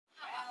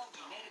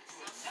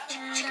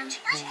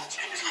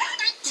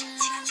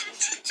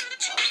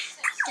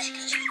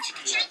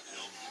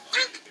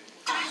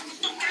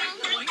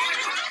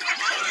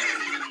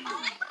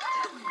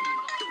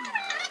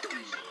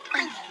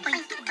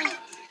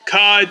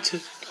Cut!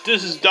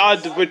 This is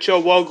not the ritual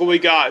logo we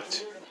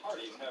got.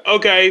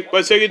 Okay,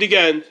 let's take it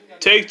again.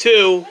 Take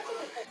two.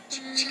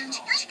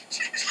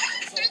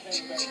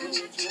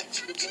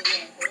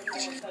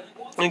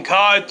 And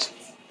cut!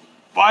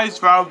 Why is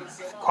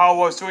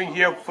Carlos doing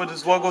here for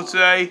this logo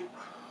today?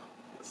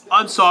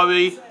 I'm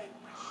sorry.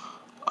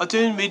 I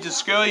didn't mean to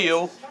scare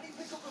you.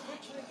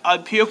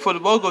 I'm here for the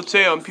logo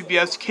today on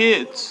Pbs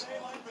Kids.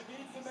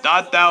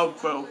 Not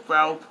that,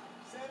 Ralph.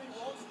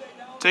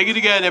 Take it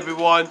again,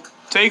 everyone.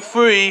 Take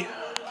three.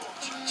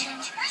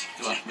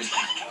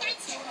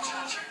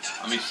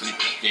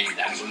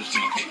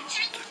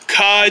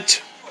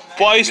 Cut!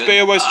 Why is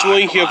Bear was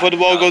doing here for the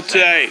logo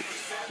today?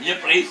 Yeah,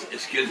 please.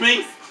 Excuse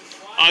me?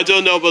 I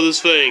don't know about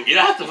this thing. You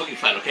don't have to fucking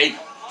fight, okay?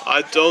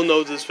 I don't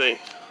know this thing.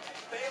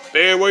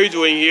 Bear, what are you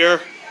doing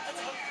here?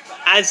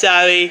 I'm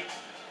sorry.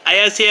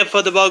 I was here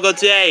for the logo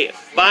today,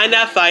 but I'm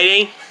not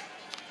fighting.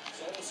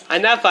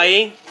 I'm not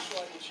fighting.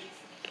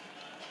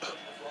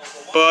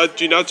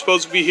 But you're not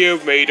supposed to be here,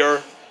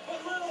 Mater.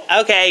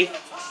 Okay.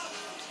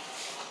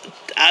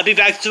 I'll be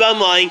back tomorrow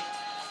morning.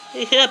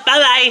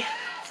 Bye-bye.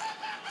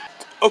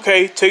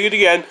 Okay, take it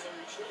again.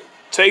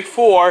 Take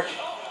four.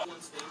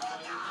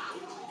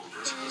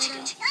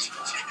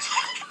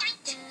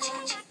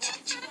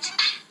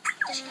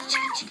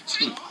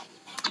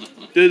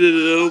 Wait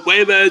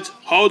a minute.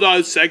 Hold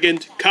on a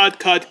second.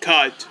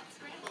 Cut.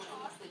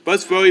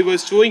 What's Rory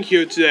was doing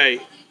here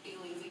today?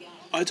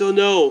 I don't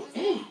know.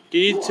 You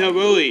need to tell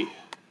Rory.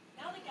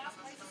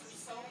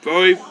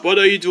 Rory, what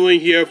are you doing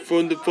here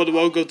for the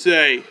logo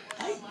today?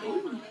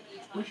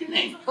 What's your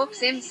name?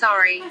 Oops, I'm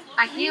sorry.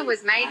 I hear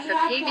was made for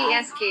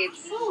Pbs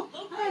Kids.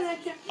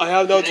 I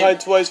have no time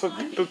to waste for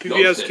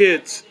Pbs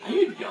Kids. Are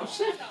you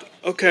Joseph?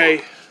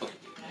 Okay.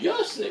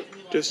 Joseph.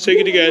 Just take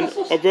it again.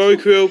 Oh, Rory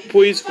crew,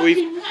 please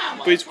leave.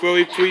 Please,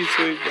 Rory, please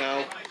leave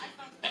now.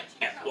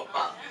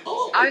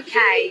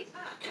 Okay.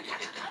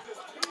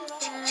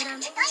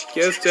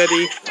 Yes,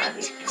 Daddy.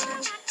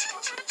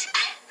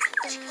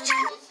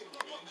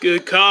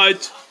 Good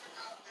cut.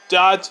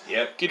 Dad,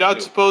 Yep, you're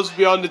not supposed to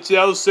be on the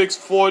TL6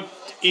 Ford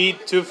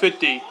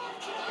E250.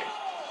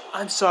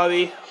 I'm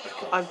sorry.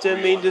 I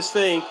didn't mean this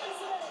thing.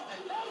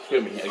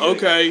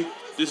 Okay,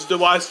 this is the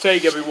last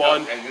take,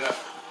 everyone.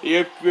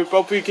 You're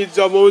both your kids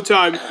on one more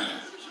time.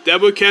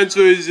 That will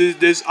cancel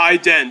this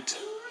ident.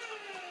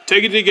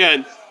 Take it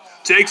again.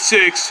 Take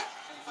six.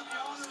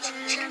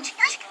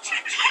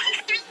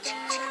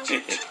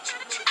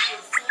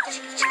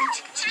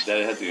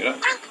 Daddy has to get up.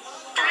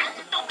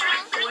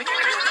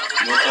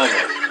 No,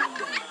 over.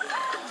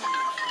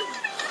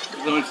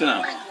 Don't sit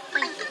down.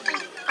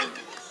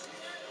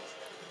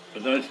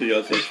 Don't sit,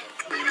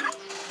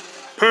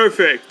 Joseph.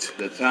 Perfect.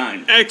 The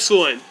time.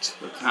 Excellent.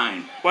 The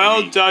time.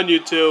 Well done, you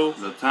two.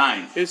 The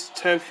time. It's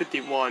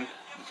 10:51.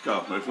 Let's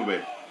go. Let's go,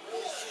 babe.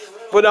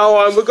 From now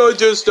on, we're going to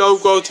do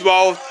Stove Go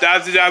tomorrow.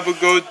 After that, we're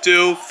going to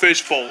do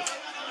Fishbowl.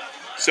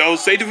 So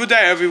stay tuned for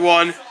that,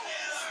 everyone.